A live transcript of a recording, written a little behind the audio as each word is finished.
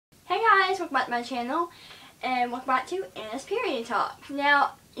guys, welcome back to my channel, and welcome back to Anna's Period Talk.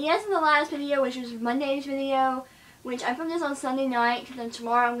 Now, yes, in the last video, which was Monday's video, which I filmed this on Sunday night, because then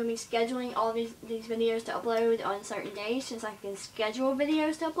tomorrow I'm going to be scheduling all these videos to upload on certain days, since I can schedule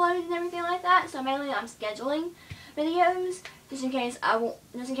videos to upload and everything like that. So mainly I'm scheduling videos, just in case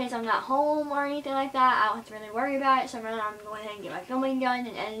I'm not home or anything like that. I don't have to really worry about it, so mainly I'm going ahead and get my filming done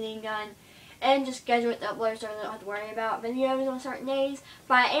and editing done, and just schedule it to upload so I don't have to worry about videos on certain days.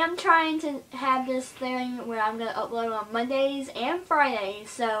 But I am trying to have this thing where I'm going to upload on Mondays and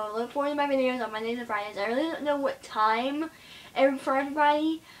Fridays. So look forward to my videos on Mondays and Fridays. I really don't know what time for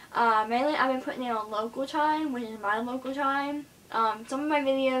everybody. Mainly I've been putting it on local time, which is my local time. Some of my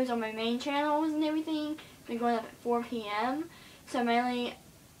videos on my main channels and everything have been going up at 4 p.m. So mainly,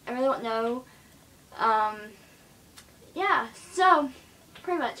 I really don't know. Yeah, so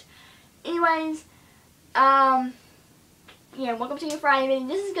pretty much. Anyways, yeah, welcome to your Friday video.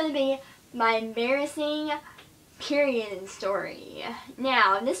 This is going to be my embarrassing period story.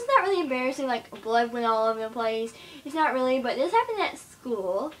 Now, this is not really embarrassing, like blood went all over the place. It's not really, but this happened at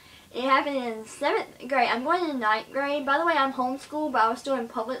school. It happened in 7th grade. I'm going to 9th grade. By the way, I'm homeschooled, but I was still in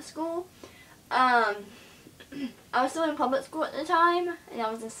public school. I was still in public school at the time, and I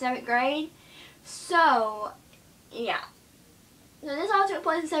was in 7th grade. So, yeah. So this all took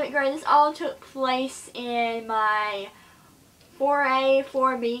place in 7th grade. This all took place in my 4A,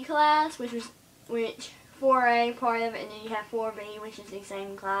 4B class, which 4A part of it, and then you have 4B, which is the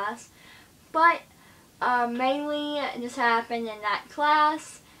same class. But mainly this happened in that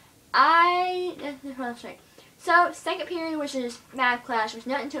class. So second period, which is math class, which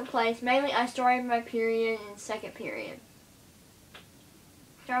nothing took place. Mainly I started my period in second period.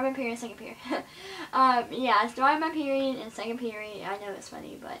 Started my period in second period. Yeah, I started my period in second period. I know it's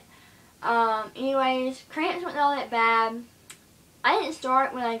funny, but anyways, cramps weren't all that bad. I didn't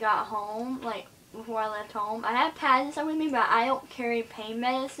start when I got home, like before I left home. I have pads and stuff with me, but I don't carry pain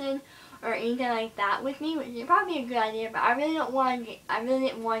medicine or anything like that with me, which is probably a good idea. But I really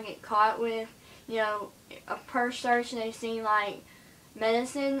didn't want to get caught with, you know, a purse search and they seen like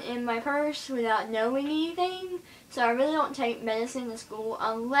medicine in my purse without knowing anything. So I really don't take medicine to school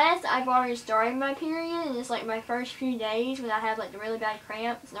unless I've already started my period and it's like my first few days when I have like the really bad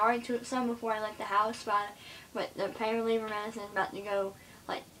cramps. And I already took some before I left the house, but the pain reliever medicine is about to go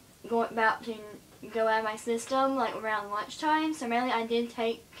out of my system like around lunchtime. So mainly I did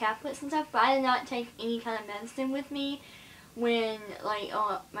take caplets and stuff, but I did not take any kind of medicine with me when like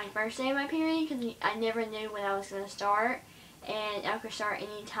on my first day of my period, because I never knew when I was going to start, and I could start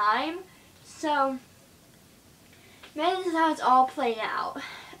any time. So maybe this is how it's all played out.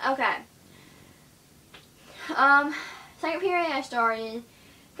 Okay. Second period I started.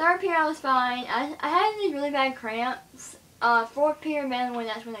 Third period I was fine. I had these really bad cramps. Fourth period mainly when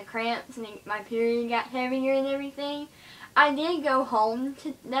that's when the cramps and my period got heavier and everything. I did go home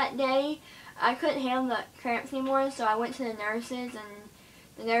that day. I couldn't handle the cramps anymore, so I went to the nurses, and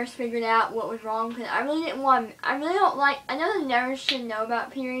the nurse figured out what was wrong, because I really don't like, I know the nurse should know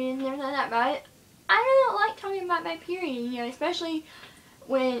about periods and everything like that, but I really don't like talking about my period, you know, especially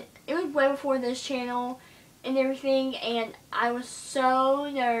when it was way before this channel and everything, and I was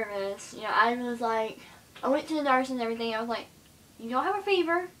so nervous. You know, I was like, I went to the nurse and everything, I was like, you don't have a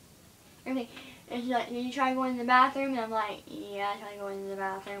fever, everything. And she's like, did you try going to the bathroom? And I'm like, yeah, I tried going to the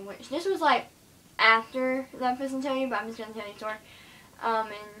bathroom. Which this was like after that I'm supposed to tell you, but I'm just going to tell you the story.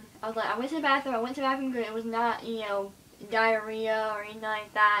 And I was like, I went to the bathroom good. It was not, you know, diarrhea or anything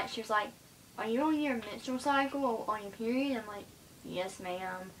like that. She was like, are you on your menstrual cycle or on your period? I'm like, yes,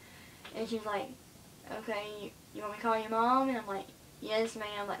 ma'am. And she's like, okay, you want me to call your mom? And I'm like, yes,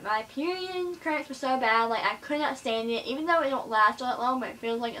 ma'am. Like, my period cramps were so bad, like, I could not stand it. Even though it don't last all that long, but it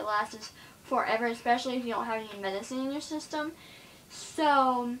feels like it lasts forever, especially if you don't have any medicine in your system.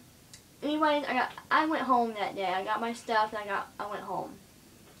 So, anyways, I went home that day. I got my stuff and I went home.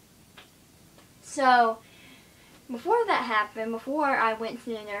 So, before that happened, before I went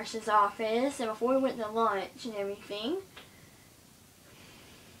to the nurse's office and before we went to lunch and everything,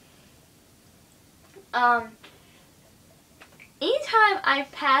 anytime I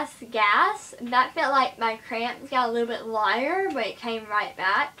passed gas, that felt like my cramps got a little bit lighter, but it came right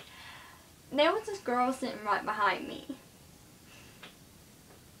back. There was this girl sitting right behind me.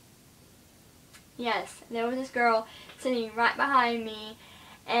 Yes, there was this girl sitting right behind me,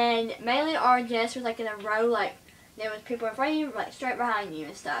 and mainly our desk was like in a row, like there was people in front of you, like straight behind you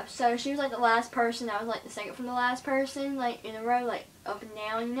and stuff. So she was like the last person, I was like the second from the last person, like in a row, like up and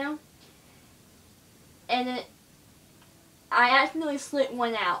down, you know. And then I accidentally slipped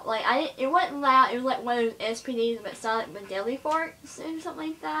one out. Like, it wasn't loud, it was like one of those SPDs, but silent but deadly farts or something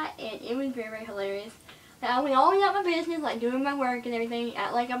like that, and it was very, very hilarious. Like, I went all about my business, like doing my work and everything,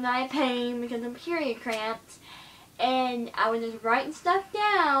 act like I'm not in pain because of period cramps, and I was just writing stuff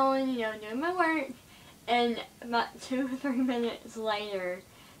down, you know, doing my work, and about 2 or 3 minutes later,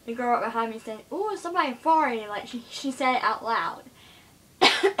 the girl right behind me said, "Ooh, somebody farted," like she said it out loud.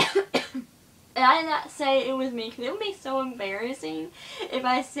 And I did not say it was me, because it would be so embarrassing if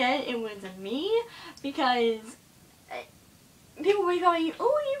I said it was me, because people would be calling you,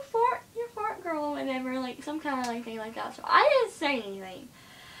 "Oh, you fart girl," or whatever, like some kind of like thing like that. So I didn't say anything.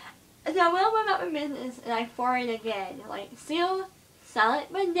 So I went about my business and I farted again, like still silent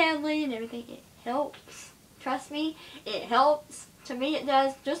but deadly and everything. It helps. Trust me, it helps. To me, it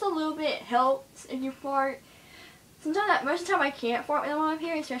does. Just a little bit. It helps if you fart. Sometimes, most of the time I can't fart when I'm on my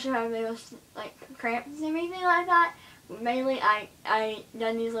period, especially if I have those like cramps and everything like that. Mainly, I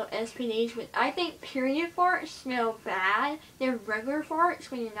done these little SPDs, which I think period farts smell bad. They're regular farts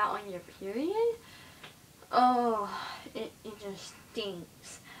when you're not on your period. Oh, it just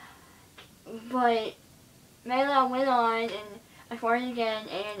stinks. But mainly, I went on and I farted again,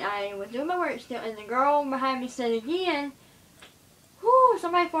 and I was doing my work still, and the girl behind me said again, "Whoo,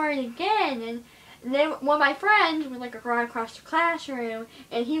 somebody farted again," and then one of my friends was like right across the classroom,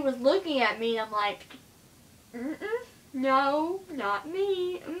 and he was looking at me, and I'm like, no, not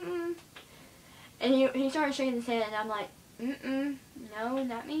me, And he started shaking his head, and I'm like, no,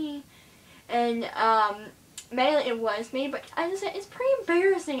 not me. And mainly it was me, but I just said it's pretty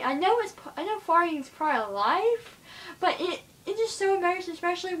embarrassing. I know farting is part of life, but it's just so embarrassing,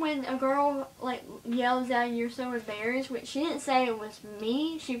 especially when a girl like yells out and you're so embarrassed. Which she didn't say it was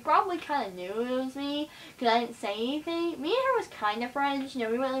me. She probably kind of knew it was me because I didn't say anything. Me and her was kind of friends. You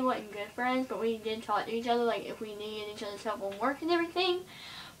know, we really wasn't good friends, but we did talk to each other like if we needed each other's help on work and everything.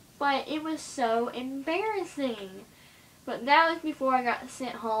 But it was so embarrassing. But that was before I got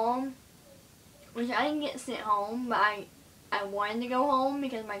sent home, which I didn't get sent home, but I wanted to go home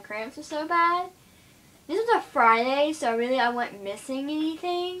because my cramps were so bad. This was a Friday, so really I wasn't missing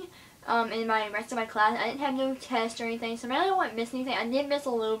anything in my rest of my class. I didn't have no test or anything, so really I wasn't missing anything. I did miss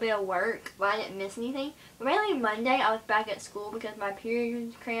a little bit of work, but I didn't miss anything. But mainly Monday I was back at school because my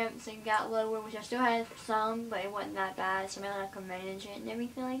period cramps and got lower, which I still had some, but it wasn't that bad, so mainly I could manage it and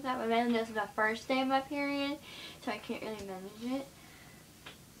everything like that. But mainly this was the first day of my period, so I can't really manage it.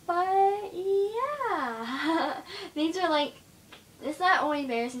 But yeah, these are like, it's not the only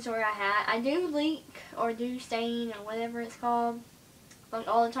embarrassing story I had. I do leak or do stain or whatever it's called, like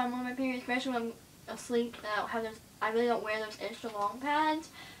all the time on my period, especially when I'm asleep. I really don't wear those extra long pads.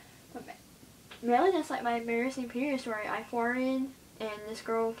 But really, that's like my embarrassing period story. I farted and this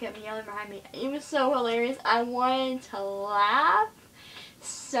girl kept yelling behind me. It was so hilarious. I wanted to laugh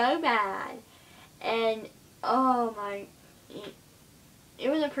so bad, and oh my. It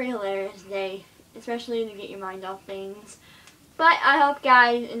was a pretty hilarious day, especially to get your mind off things. But I hope you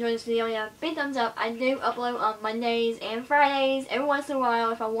guys enjoyed this video. Yeah, big thumbs up. I do upload on Mondays and Fridays. Every once in a while,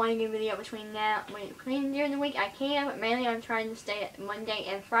 if I want to get a video between during the week, I can. But mainly, I'm trying to stay at Monday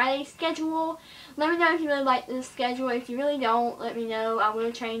and Friday schedule. Let me know if you really like this schedule. If you really don't, let me know. I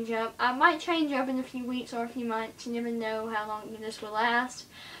will change up. I might change up in a few weeks or a few months. You never know how long this will last.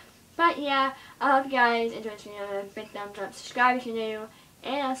 But yeah, I hope you guys enjoyed this video. Big thumbs up. Subscribe if you're new.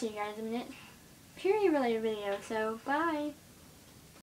 And I'll see you guys in the next period related video. So, bye.